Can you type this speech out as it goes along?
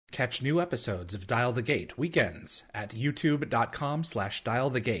Catch new episodes of Dial the Gate weekends at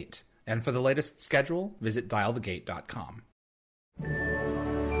youtube.com/dialthegate. And for the latest schedule, visit dialthegate.com.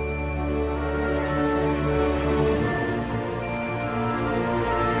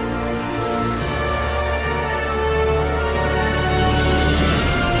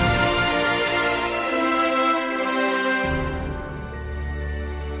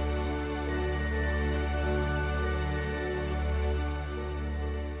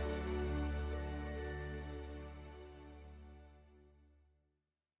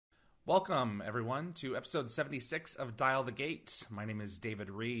 Welcome, everyone, to episode 76 of Dial the Gate. My name is David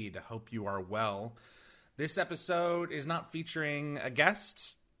Reed. Hope you are well. This episode is not featuring a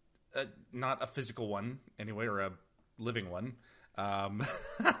guest, not a physical one, anyway, or a living one.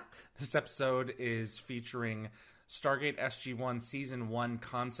 This episode is featuring Stargate SG-1 Season 1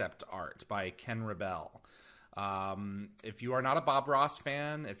 concept art by Ken Rebel. If you are not a Bob Ross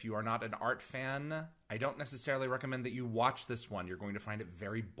fan, if you are not an art fan, I don't necessarily recommend that you watch this one. You're going to find it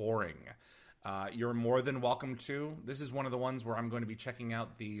very boring. You're more than welcome to. This is one of the ones where I'm going to be checking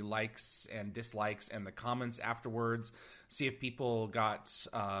out the likes and dislikes and the comments afterwards, see if people got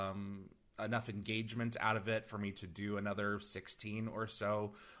enough engagement out of it for me to do another 16 or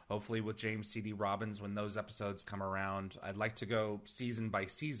so, hopefully with James C.D. Robbins when those episodes come around. I'd like to go season by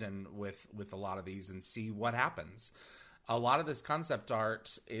season with a lot of these and see what happens. A lot of this concept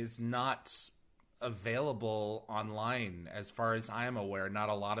art is not available online. As far as I am aware, not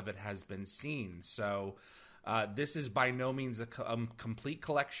a lot of it has been seen. So this is by no means a complete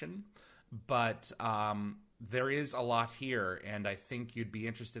collection, but there is a lot here, and I think you'd be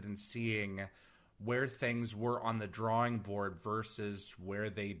interested in seeing where things were on the drawing board versus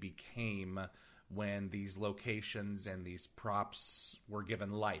where they became when these locations and these props were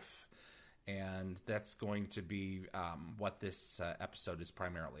given life. And that's going to be what this episode is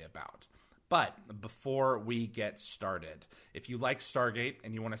primarily about. But before we get started, if you like Stargate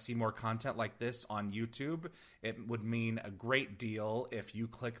and you want to see more content like this on YouTube, it would mean a great deal if you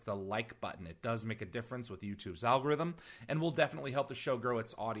click the like button. It does make a difference with YouTube's algorithm and will definitely help the show grow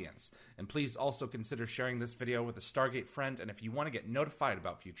its audience. And please also consider sharing this video with a Stargate friend. And if you want to get notified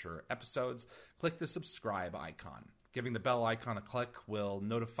about future episodes, click the subscribe icon. Giving the bell icon a click will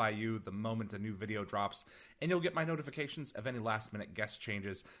notify you the moment a new video drops, and you'll get my notifications of any last-minute guest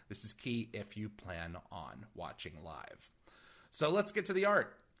changes. This is key if you plan on watching live. So let's get to the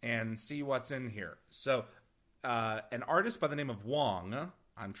art and see what's in here. So an artist by the name of Wong,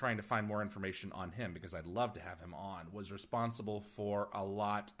 I'm trying to find more information on him because I'd love to have him on, was responsible for a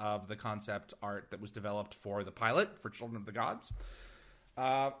lot of the concept art that was developed for the pilot for Children of the Gods.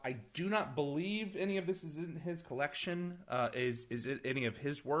 I do not believe any of this is in his collection. Is it any of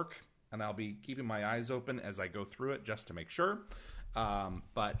his work? And I'll be keeping my eyes open as I go through it just to make sure.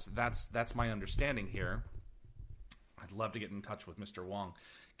 But that's my understanding here. I'd love to get in touch with Mr. Wong.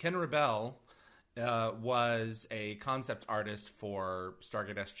 Ken Rebel was a concept artist for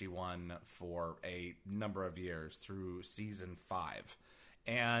Stargate SG-1 for a number of years through Season 5.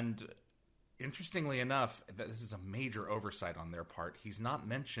 And interestingly enough, this is a major oversight on their part. He's not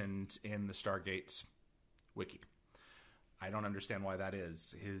mentioned in the Stargate wiki. I don't understand why that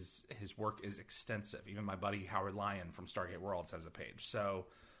is. His work is extensive. Even my buddy Howard Lyon from Stargate Worlds has a page. So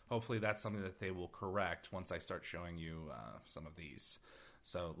hopefully that's something that they will correct once I start showing you some of these.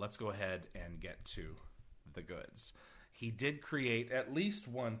 So let's go ahead and get to the goods. He did create at least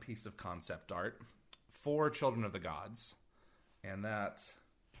one piece of concept art for Children of the Gods, and that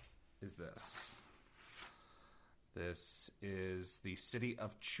is this. This is the city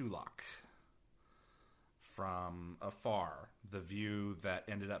of Chulak from afar. The view that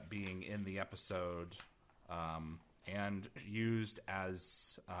ended up being in the episode and used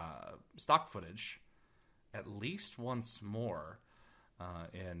as stock footage at least once more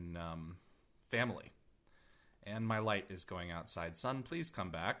in Family. And my light is going outside. Sun, please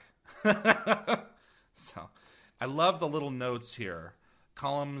come back. So, I love the little notes here.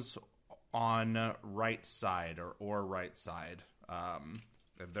 Columns on right side or right side. I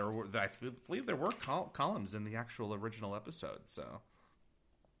believe there were columns in the actual original episode. So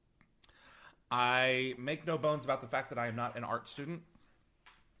I make no bones about the fact that I am not an art student.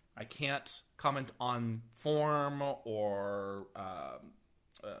 I can't comment on form or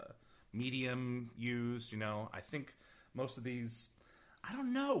medium used. I think most of these, I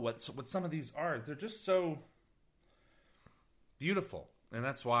don't know what some of these are. They're just so beautiful. And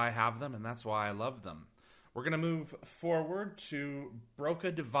that's why I have them, and that's why I love them. We're going to move forward to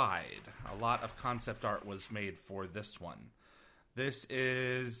Broca Divide. A lot of concept art was made for this one. This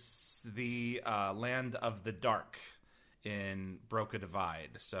is the Land of the Dark. in Broca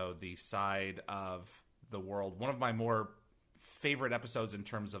Divide. So the side of the world, one of my more favorite episodes in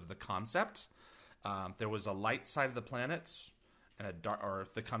terms of the concept. There was a light side of the planet and a dark, or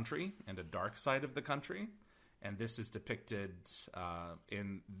the country, and a dark side of the country. And this is depicted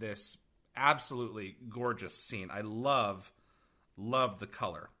in this absolutely gorgeous scene. I love the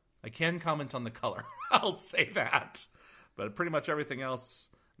color. I can comment on the color. I'll say that. But pretty much everything else,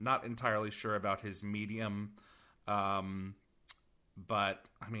 not entirely sure about his medium. But,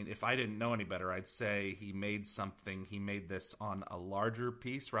 I mean, if I didn't know any better, I'd say he made this on a larger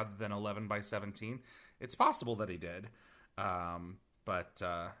piece rather than 11 by 17. It's possible that he did.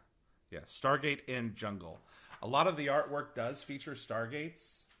 Stargate in Jungle. A lot of the artwork does feature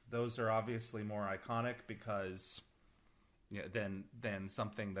Stargates. Those are obviously more iconic because than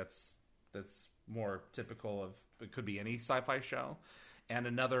something that's more typical of, it could be any sci-fi show. And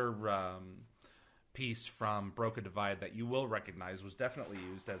another piece from Broca Divide that you will recognize was definitely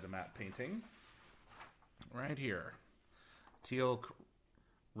used as a matte painting. Right here. Teal'c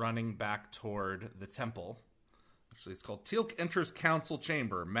running back toward the temple. Actually, it's called Teal'c Enters Council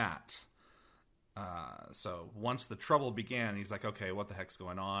Chamber, matte. So once the trouble began, he's like, okay, what the heck's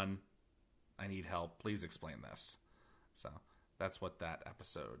going on? I need help. Please explain this. So that's what that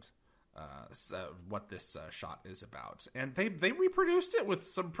episode, what this shot is about. And they reproduced it with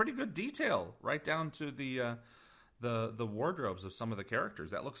some pretty good detail, right down to the wardrobes of some of the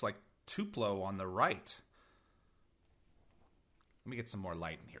characters. That looks like Tupelo on the right. Let me get some more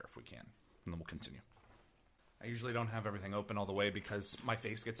light in here if we can, and then we'll continue. I usually don't have everything open all the way because my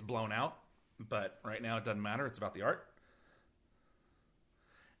face gets blown out, but right now it doesn't matter. It's about the art.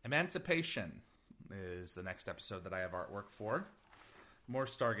 Emancipation is the next episode that I have artwork for. More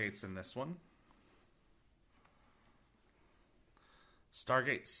Stargates in this one.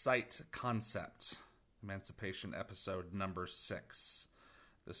 Stargate Site Concept. Emancipation episode number 6.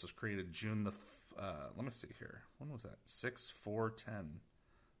 This was created June the... let me see here. When was that? 6/4/10.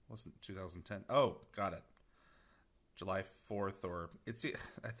 Wasn't 2010. Oh, got it. July 4th, or...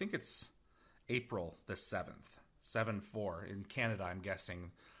 I think it's April the 7th. 7/4. In Canada, I'm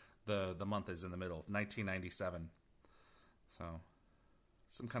guessing the month is in the middle. 1997. So...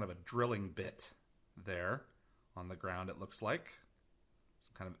 some kind of a drilling bit there on the ground, it looks like.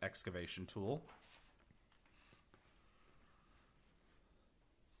 Some kind of excavation tool.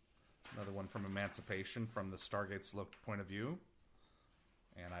 Another one from Emancipation from the Stargate's look point of view.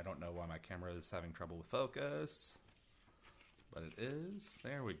 And I don't know why my camera is having trouble with focus. But it is.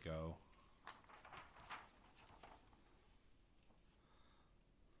 There we go.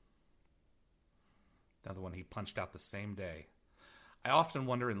 Another one he punched out the same day. I often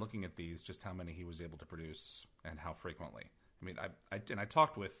wonder in looking at these just how many he was able to produce and how frequently. I mean, I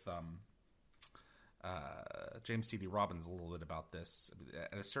talked with James C.D. Robbins a little bit about this.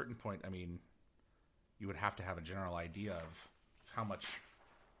 At a certain point, I mean, you would have to have a general idea of how much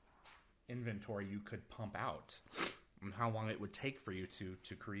inventory you could pump out and how long it would take for you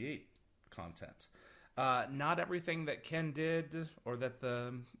to create content. Not everything that Ken did or that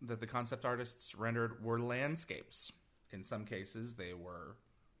the concept artists rendered were landscapes. In some cases, they were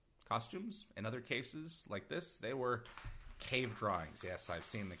costumes. In other cases, like this, they were cave drawings. Yes, I've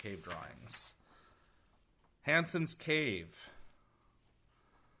seen the cave drawings. Hansen's Cave.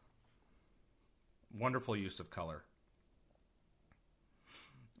 Wonderful use of color.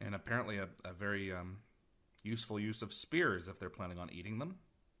 And apparently a very useful use of spears if they're planning on eating them.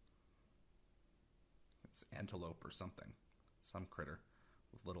 It's antelope or something. Some critter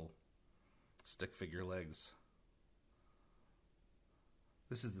with little stick figure legs.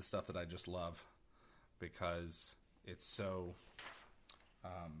 This is the stuff that I just love because it's so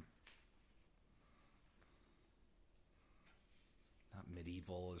not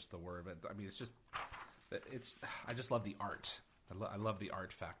medieval is the word, but I mean I just love the art. I love the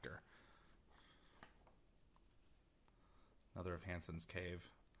art factor. Another of Hansen's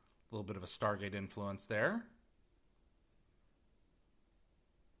Cave. A little bit of a Stargate influence there.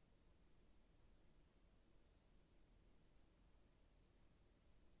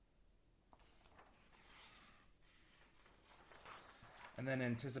 And then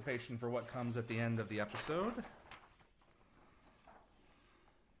anticipation for what comes at the end of the episode.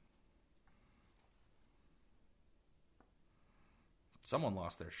 Someone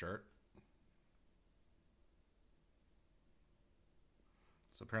lost their shirt.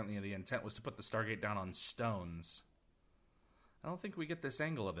 So apparently the intent was to put the Stargate down on stones. I don't think we get this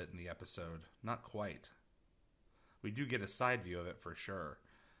angle of it in the episode. Not quite. We do get a side view of it for sure.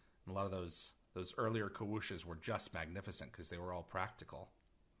 And a lot of those earlier Kawushes were just magnificent because they were all practical.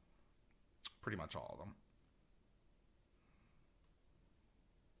 Pretty much all of them.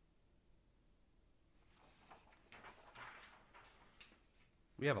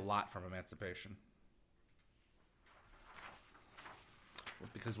 We have a lot from Emancipation.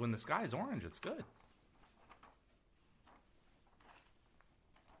 Because when the sky is orange, it's good.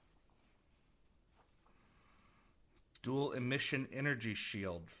 Dual emission energy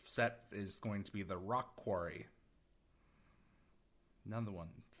shield set is going to be the Rock Quarry. Another one,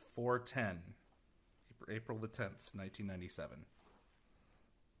 410, April the 10th, 1997.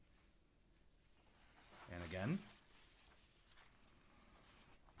 And again.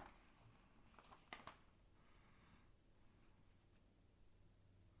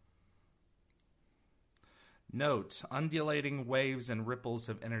 Note, undulating waves and ripples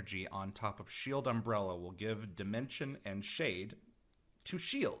of energy on top of shield umbrella will give dimension and shade to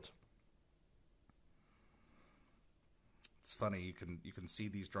shield. It's funny, you can see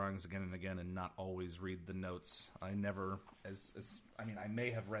these drawings again and again and not always read the notes. I never, I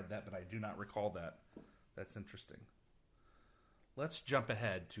may have read that, but I do not recall that. That's interesting. Let's jump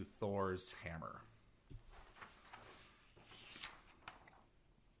ahead to Thor's hammer.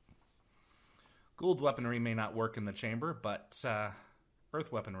 Gould weaponry may not work in the chamber, but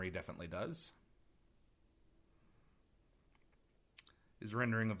earth weaponry definitely does. His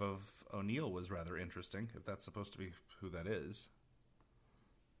rendering of O'Neill was rather interesting, if that's supposed to be who that is.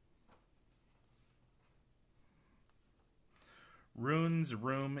 Runes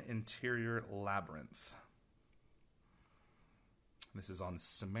Room Interior Labyrinth. This is on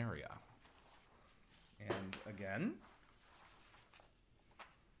Samaria. And again,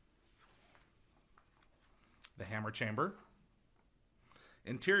 the Hammer Chamber.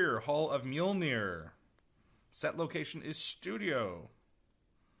 Interior Hall of Mjolnir. Set location is Studio.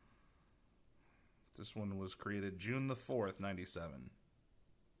 This one was created June the 4th, 97. You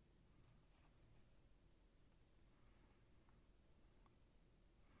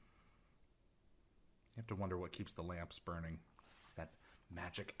have to wonder what keeps the lamps burning. That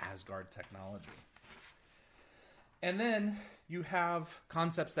magic Asgard technology. And then you have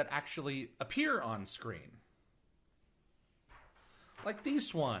concepts that actually appear on screen. Like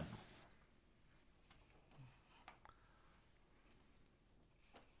this one.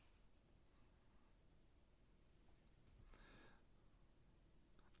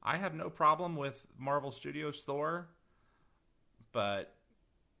 I have no problem with Marvel Studios Thor, but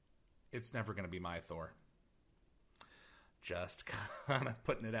it's never going to be my Thor. Just kind of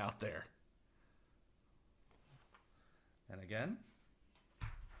putting it out there. And again.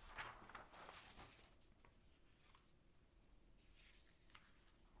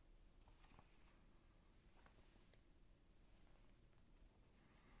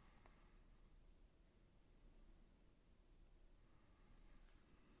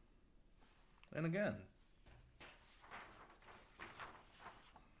 And again.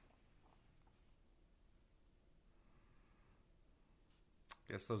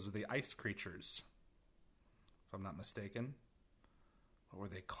 Guess those are the ice creatures, if I'm not mistaken. What were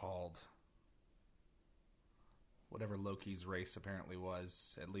they called? Whatever Loki's race apparently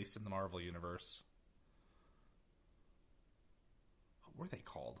was, at least in the Marvel universe. What were they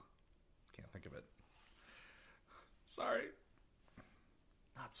called? Can't think of it. Sorry.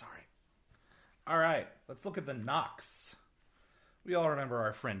 Not sorry. All right, let's look at the Nox. We all remember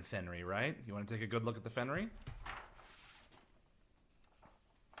our friend Fenry, right? You want to take a good look at the Fenry?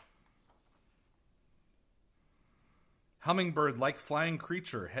 Hummingbird-like flying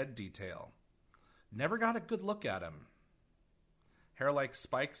creature, head detail. Never got a good look at him. Hair-like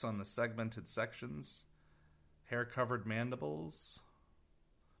spikes on the segmented sections. Hair-covered mandibles.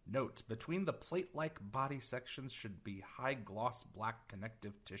 Note, between the plate-like body sections should be high-gloss black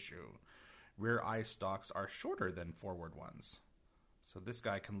connective tissue. Rear eye stalks are shorter than forward ones. So this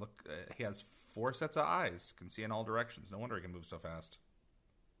guy can look... he has 4 sets of eyes. Can see in all directions. No wonder he can move so fast.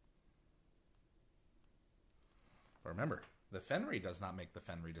 But remember, the Fenry does not make the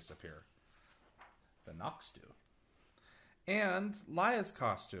Fenry disappear. The Nox do. And Laya's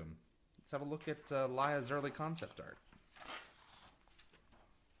costume. Let's have a look at Laya's early concept art.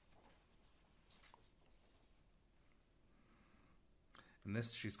 In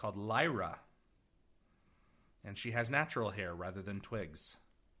this, she's called Lyra. And she has natural hair rather than twigs.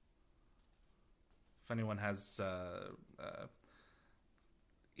 If anyone has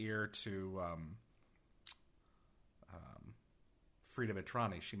ear to Frida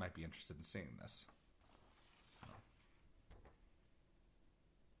Mitrani, she might be interested in seeing this. So.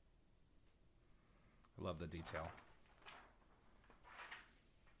 I love the detail.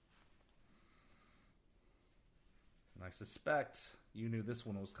 And I suspect you knew this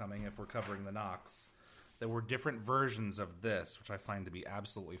one was coming if we're covering the Nox. There were different versions of this, which I find to be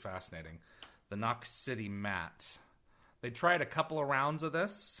absolutely fascinating. The Nox City Mat. They tried a couple of rounds of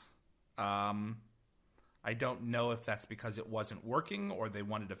this. I don't know if that's because it wasn't working or they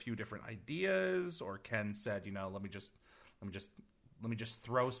wanted a few different ideas, or Ken said, let me just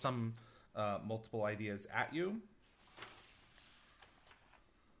throw some multiple ideas at you.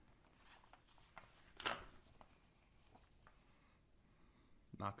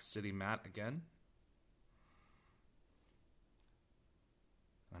 Knox City Matt again.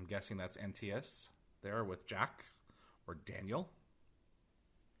 I'm guessing that's NTS there with Jack or Daniel.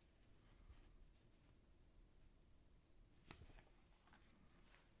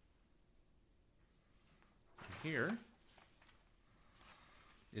 And here,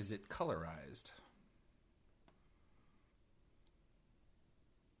 is it colorized?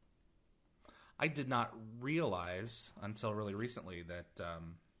 I did not realize until really recently that,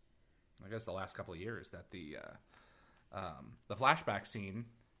 I guess the last couple of years, that the flashback scene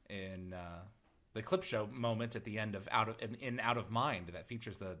in the clip show moment at the end of Out of Mind that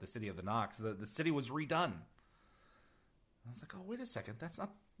features the city of the Nox, the city was redone. I was like, oh, wait a second, that's not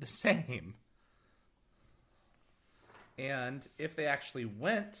the same. And if they actually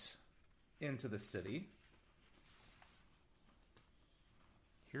went into the city,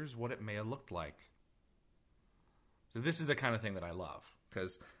 here's what it may have looked like. So this is the kind of thing that I love,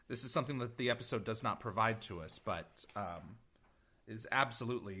 because this is something that the episode does not provide to us, but is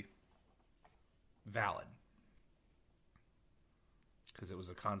absolutely valid, because it was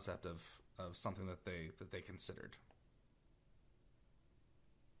a concept of something that they considered.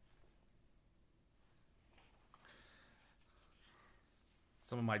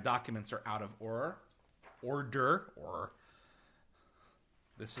 Some of my documents are out of order.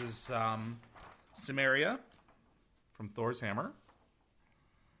 This is Cimmeria from Thor's Hammer.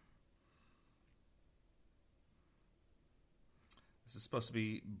 This is supposed to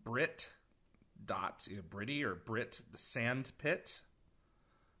be Brit Britty or Brit Sand Pit.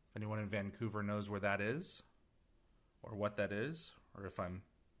 If anyone in Vancouver knows where that is, or what that is, or if I'm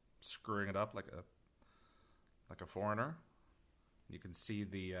screwing it up like a foreigner. You can see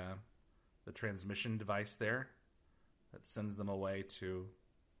the transmission device there that sends them away to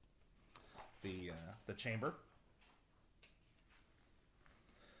the chamber.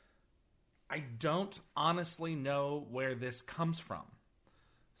 I don't honestly know where this comes from.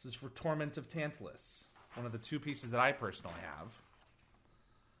 This is for Torment of Tantalus, one of the two pieces that I personally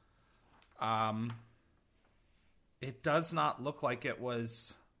have. It does not look like it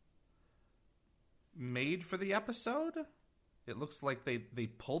was made for the episode. It looks like they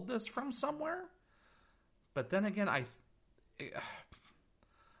pulled this from somewhere. But then again, I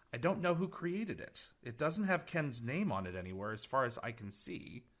don't know who created it. It doesn't have Ken's name on it anywhere as far as I can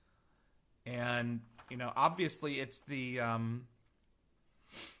see. And, obviously it's the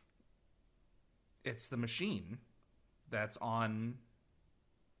machine that's on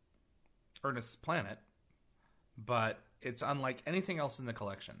Ernest's planet, but it's unlike anything else in the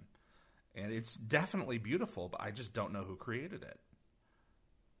collection. And it's definitely beautiful, but I just don't know who created it.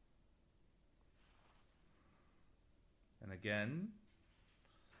 And again,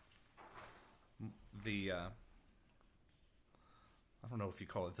 I don't know if you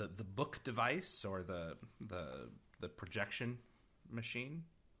call it the book device or the projection machine.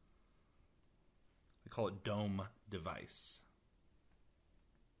 They call it dome device.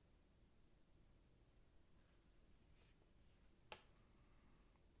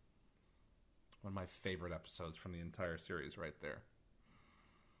 One of my favorite episodes from the entire series right there.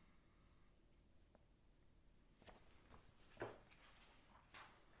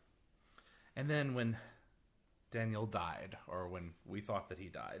 And then when Daniel died, or when we thought that he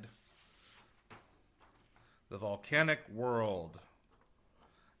died, the volcanic world.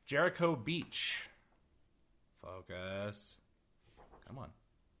 Jericho Beach. Focus. Come on.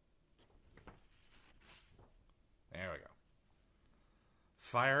 There we go.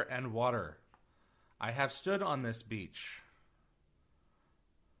 Fire and water. I have stood on this beach.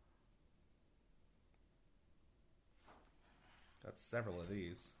 Got several of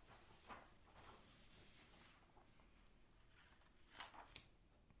these.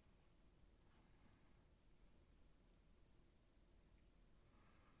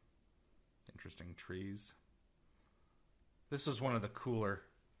 Interesting trees. This was one of the cooler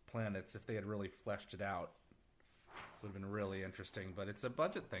planets. If they had really fleshed it out, it would have been really interesting. But it's a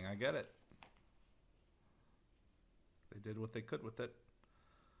budget thing. I get it. They did what they could with it.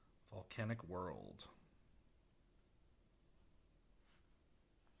 Volcanic world.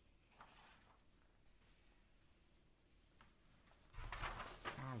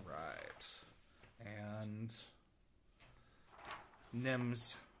 All right. And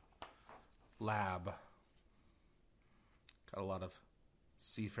Nim's lab. Got a lot of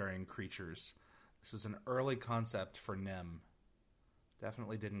seafaring creatures. This was an early concept for Nim.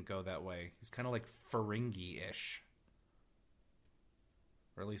 Definitely didn't go that way. He's kind of like Ferengi-ish.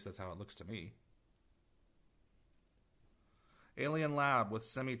 Or at least that's how it looks to me. Alien lab with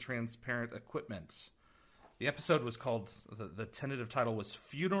semi-transparent equipment. The episode was called, the tentative title was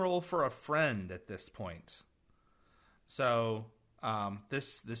Funeral for a Friend at this point. So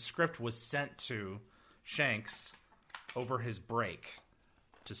this script was sent to Shanks over his break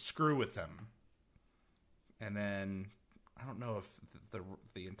to screw with him. And then, I don't know if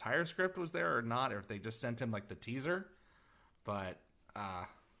the entire script was there or not, or if they just sent him like the teaser. But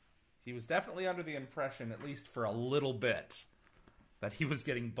he was definitely under the impression, at least for a little bit, that he was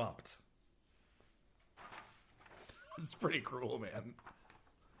getting bumped. It's pretty cruel, man.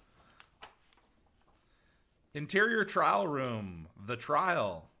 Interior trial room, The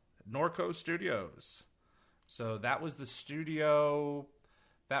Trial, Norco Studios. So that was the studio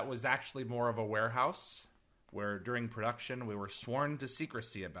that was actually more of a warehouse, where during production we were sworn to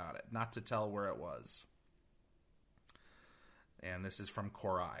secrecy about it, not to tell where it was. And this is from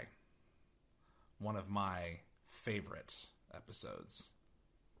Korai, one of my favorite episodes.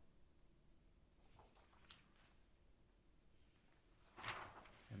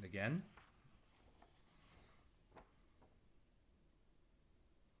 And again,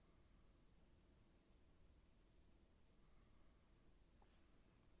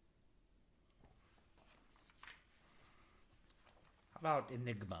 how about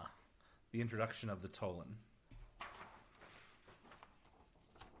Enigma, the introduction of the Tolan?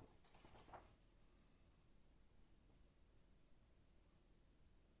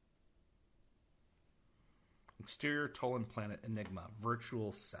 Exterior Tolan planet Enigma,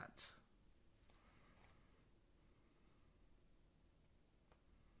 virtual set.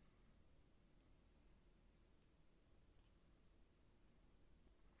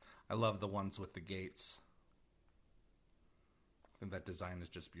 I love the ones with the gates. I think that design is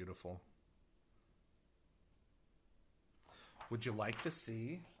just beautiful. Would you like to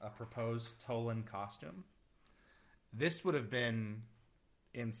see a proposed Tolan costume? This would have been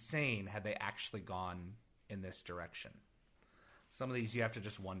insane had they actually gone in this direction. Some of these you have to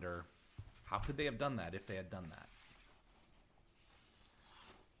just wonder, how could they have done that if they had done that?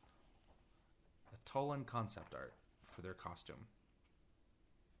 A Tolan concept art for their costume.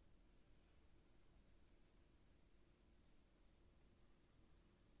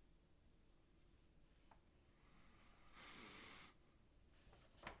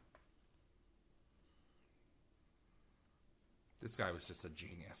 This guy was just a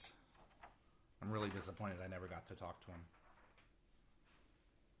genius. I'm really disappointed I never got to talk to him.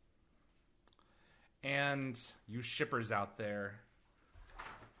 And you shippers out there,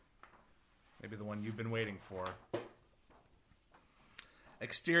 maybe the one you've been waiting for.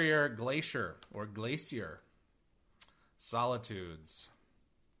 Exterior Glacier or Glacier. Solitudes.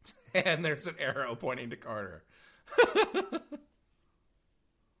 And there's an arrow pointing to Carter.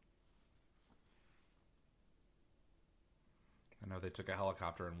 I know they took a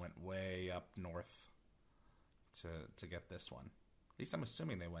helicopter and went way up north to get this one. At least I'm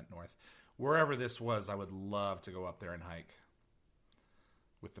assuming they went north. Wherever this was, I would love to go up there and hike.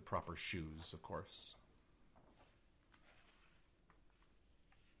 With the proper shoes, of course.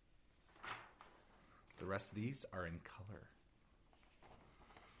 The rest of these are in color.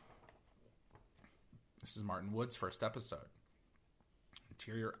 This is Martin Wood's first episode.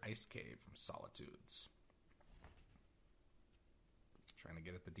 Interior Ice Cave from Solitudes. Trying to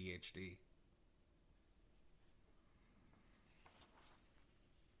get at the DHD.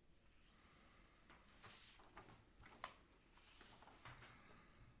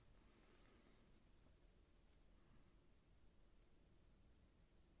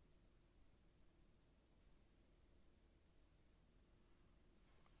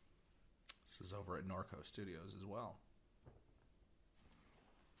 This is over at Norco Studios as well.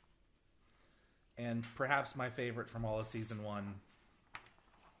 And perhaps my favorite from all of season 1.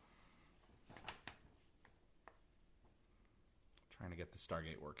 Trying to get the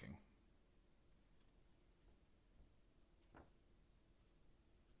Stargate working.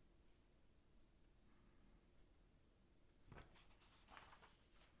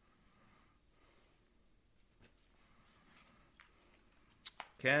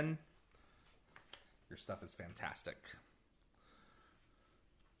 Ken, your stuff is fantastic.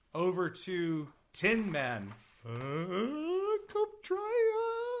 Over to Tin Man. Come try it.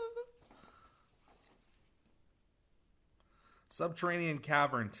 Subterranean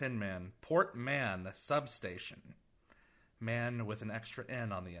Cavern, Tin Man. Port Man, substation. Man with an extra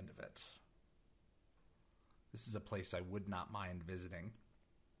N on the end of it. This is a place I would not mind visiting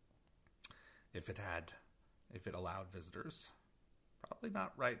if it allowed visitors. Probably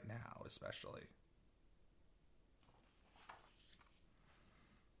not right now, especially.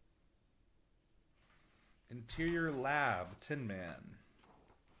 Interior Lab, Tin Man.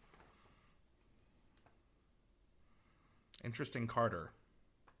 Interesting Carter.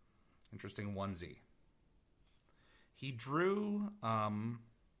 Interesting onesie. He drew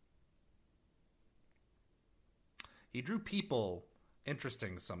people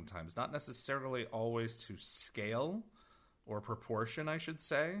interesting sometimes, not necessarily always to scale or proportion, I should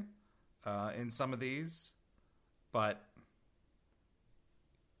say, in some of these, but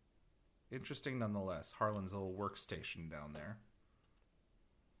interesting nonetheless. Harlan's little workstation down there.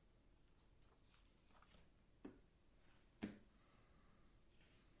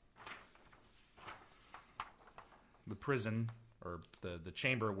 The prison, or the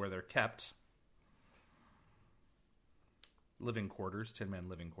chamber where they're kept. Living quarters, Tin Man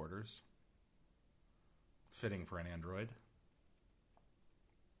living quarters. Fitting for an android.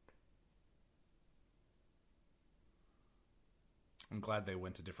 I'm glad they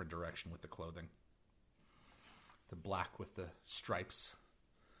went a different direction with the clothing. The black with the stripes.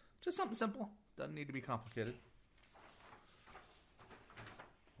 Just something simple. Doesn't need to be complicated.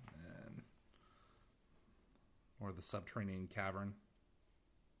 And or the subterranean cavern.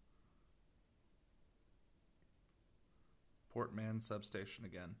 Portman substation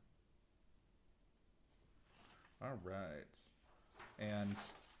again. All right. And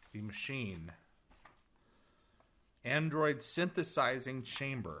the machine. Android synthesizing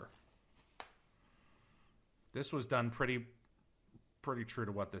chamber. This was done pretty true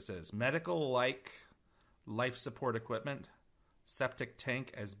to what this is. Medical-like life support equipment. Septic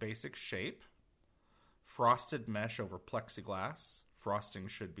tank as basic shape. Frosted mesh over plexiglass. Frosting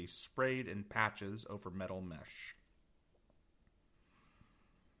should be sprayed in patches over metal mesh.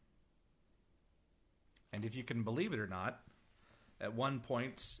 And if you can believe it or not, at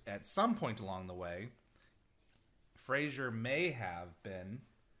some point along the way, Fraser may have been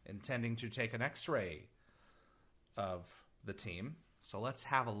intending to take an X-ray of the team. So let's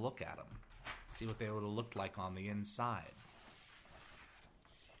have a look at them. See what they would have looked like on the inside.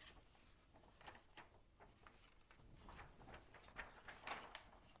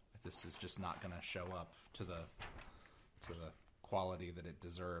 This is just not going to show up to the quality that it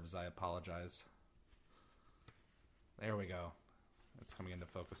deserves. I apologize. There we go. It's coming into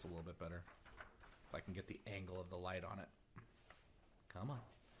focus a little bit better. If I can get the angle of the light on it. Come on.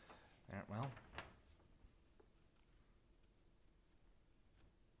 There, well.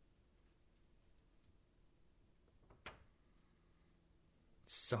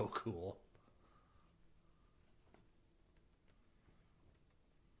 So cool.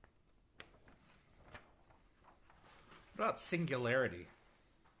 What about Singularity?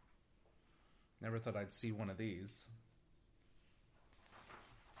 Never thought I'd see one of these.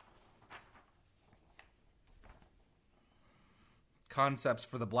 Concepts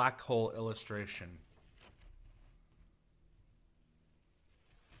for the black hole illustration.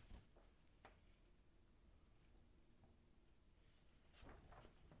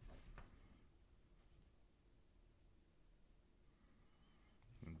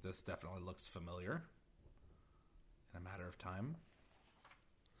 And this definitely looks familiar in a matter of time.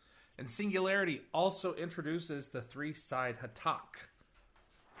 And Singularity also introduces the three-side Hatak,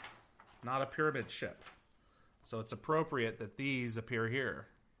 not a pyramid ship. So it's appropriate that these appear here.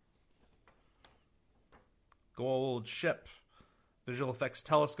 Gold ship. Visual effects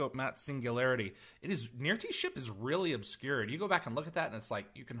telescope matte Singularity. Nearty ship is really obscured. You go back and look at that and it's like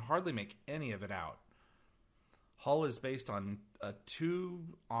you can hardly make any of it out. Hull is based on two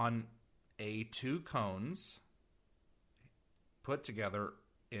cones put together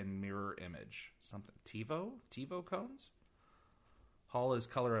in mirror image. Something TiVo cones? Hull is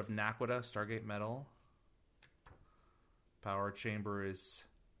color of Naquita, Stargate metal. Power chamber is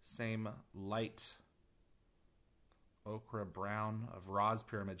same light ochre brown of Ra's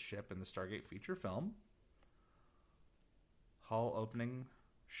pyramid ship in the Stargate feature film. Hull opening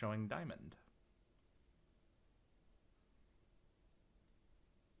showing diamond.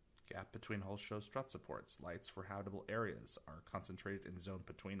 Gap between hull shows strut supports. Lights for habitable areas are concentrated in the zone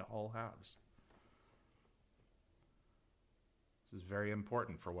between hull halves. This is very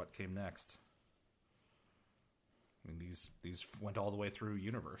important for what came next. I mean, these went all the way through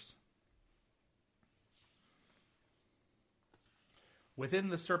Universe. Within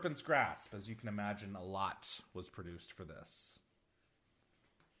the Serpent's Grasp, as you can imagine, a lot was produced for this.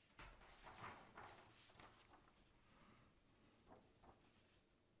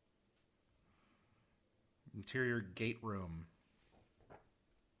 Interior gate room.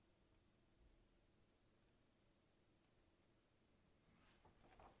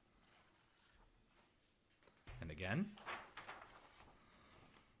 And again.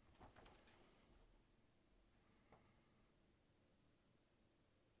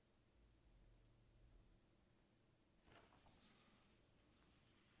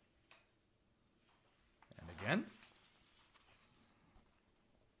 And again.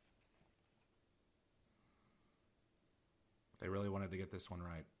 They really wanted to get this one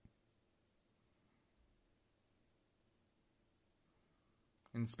right.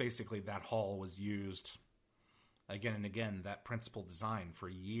 And it's basically that hall was used again and again, that principal design for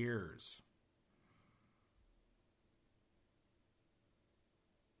years.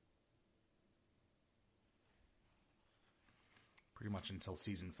 Pretty much until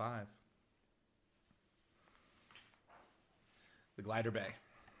season 5. The glider bay.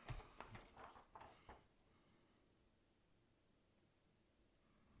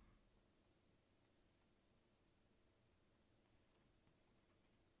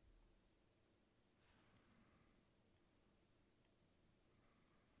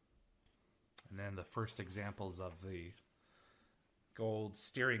 And then the first examples of the gold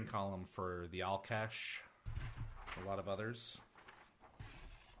steering column for the Alkesh, a lot of others.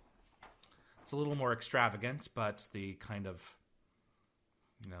 It's a little more extravagant, but the kind of,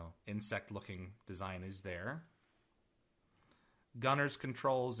 insect-looking design is there. Gunner's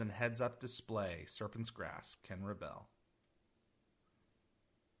controls and heads-up display. Serpent's Grasp can rebel.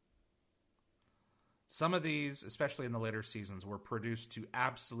 Some of these, especially in the later seasons, were produced to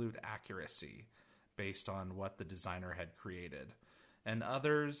absolute accuracy based on what the designer had created. And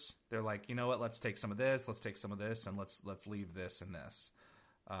others, they're like, you know what, let's take some of this, and let's leave this and this.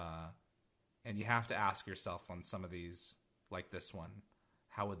 And you have to ask yourself on some of these, like this one,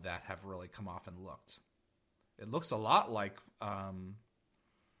 how would that have really come off and looked? It looks a lot like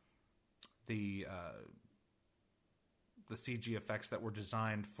the CG effects that were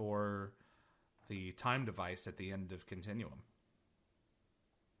designed for the time device at the end of Continuum.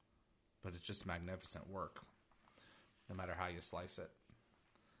 But it's just magnificent work, no matter how you slice it.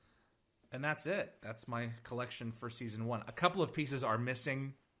 And that's it. That's my collection for season 1. A couple of pieces are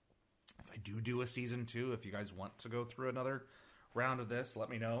missing. If I do a season 2, if you guys want to go through another round of this, let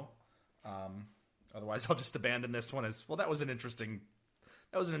me know. Otherwise, I'll just abandon this one as, well, that was an interesting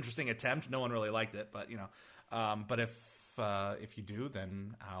attempt. No one really liked it, but but if you do,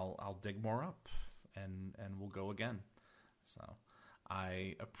 then I'll dig more up and we'll go again. So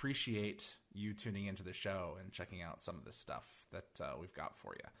I appreciate you tuning into the show and checking out some of this stuff that we've got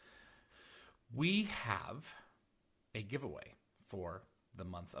for you. We have a giveaway for the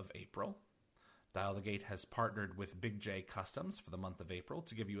month of April. Dial the Gate has partnered with Big J Customs for the month of April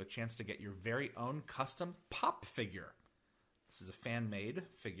to give you a chance to get your very own custom pop figure. This is a fan-made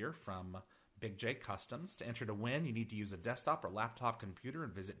figure from Big J Customs. To enter to win, you need to use a desktop or laptop computer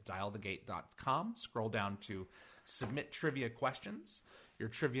and visit dialthegate.com. Scroll down to Submit Trivia Questions. Your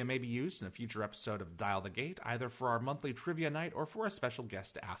trivia may be used in a future episode of Dial the Gate, either for our monthly trivia night or for a special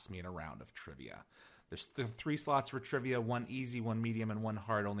guest to ask me in a round of trivia. There's 3 slots for trivia, 1 easy, 1 medium, and 1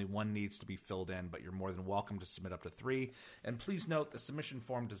 hard. Only 1 needs to be filled in, but you're more than welcome to submit up to 3. And please note, the submission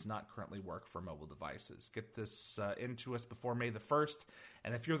form does not currently work for mobile devices. Get this into us before May the 1st,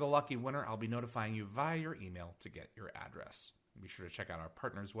 and if you're the lucky winner, I'll be notifying you via your email to get your address. Be sure to check out our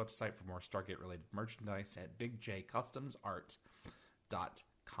partner's website for more Stargate-related merchandise at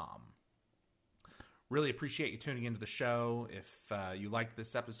bigjcustomsart.com. Really appreciate you tuning into the show. If you liked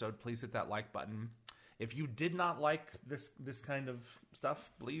this episode, please hit that like button. If you did not like this kind of stuff,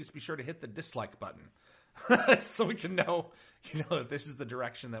 please be sure to hit the dislike button so we can know, if this is the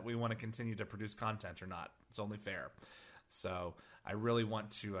direction that we want to continue to produce content or not. It's only fair. So I really want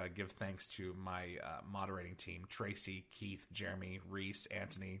to give thanks to my moderating team: Tracy, Keith, Jeremy, Reese,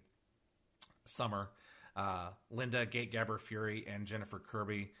 Anthony, Summer, Linda, Gate Gabber Fury, and Jennifer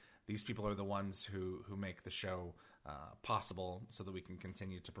Kirby. These people are the ones who make the show possible so that we can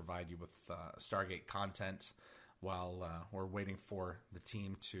continue to provide you with Stargate content while we're waiting for the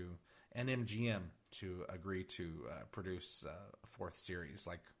team and MGM to agree to produce a 4th series,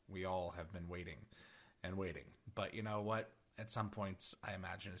 like we all have been waiting. But you know what? At some point, I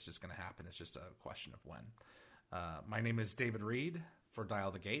imagine it's just going to happen. It's just a question of when. My name is David Reed for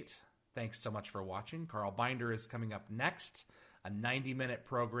Dial the Gate. Thanks so much for watching. Carl Binder is coming up next. A 90-minute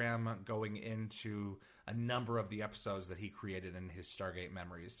program going into a number of the episodes that he created in his Stargate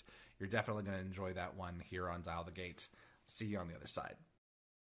memories. You're definitely going to enjoy that one here on Dial the Gate. See you on the other side.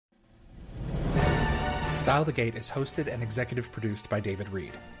 Dial the Gate is hosted and executive produced by David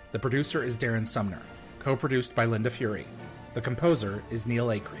Reed. The producer is Darren Sumner. co-produced by Linda Fury. The composer is Neil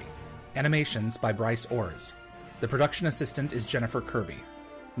Acree. Animations by Bryce Orrs. The production assistant is Jennifer Kirby.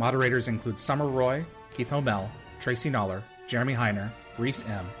 Moderators include Summer Roy, Keith Homel, Tracy Noller, Jeremy Heiner, Reese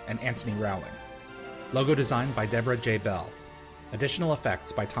M., and Anthony Rowling. Logo design by Deborah J. Bell. Additional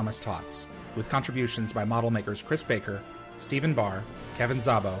effects by Thomas Tots, with contributions by model makers Chris Baker, Stephen Barr, Kevin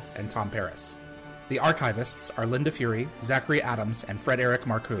Szabo, and Tom Paris. The archivists are Linda Fury, Zachary Adams, and Fred Eric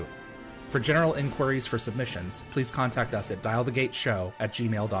Marcoux. For general inquiries for submissions, please contact us at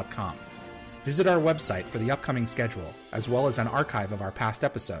dialthegateshow@gmail.com. Visit our website for the upcoming schedule, as well as an archive of our past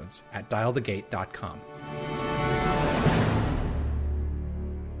episodes at dialthegate.com.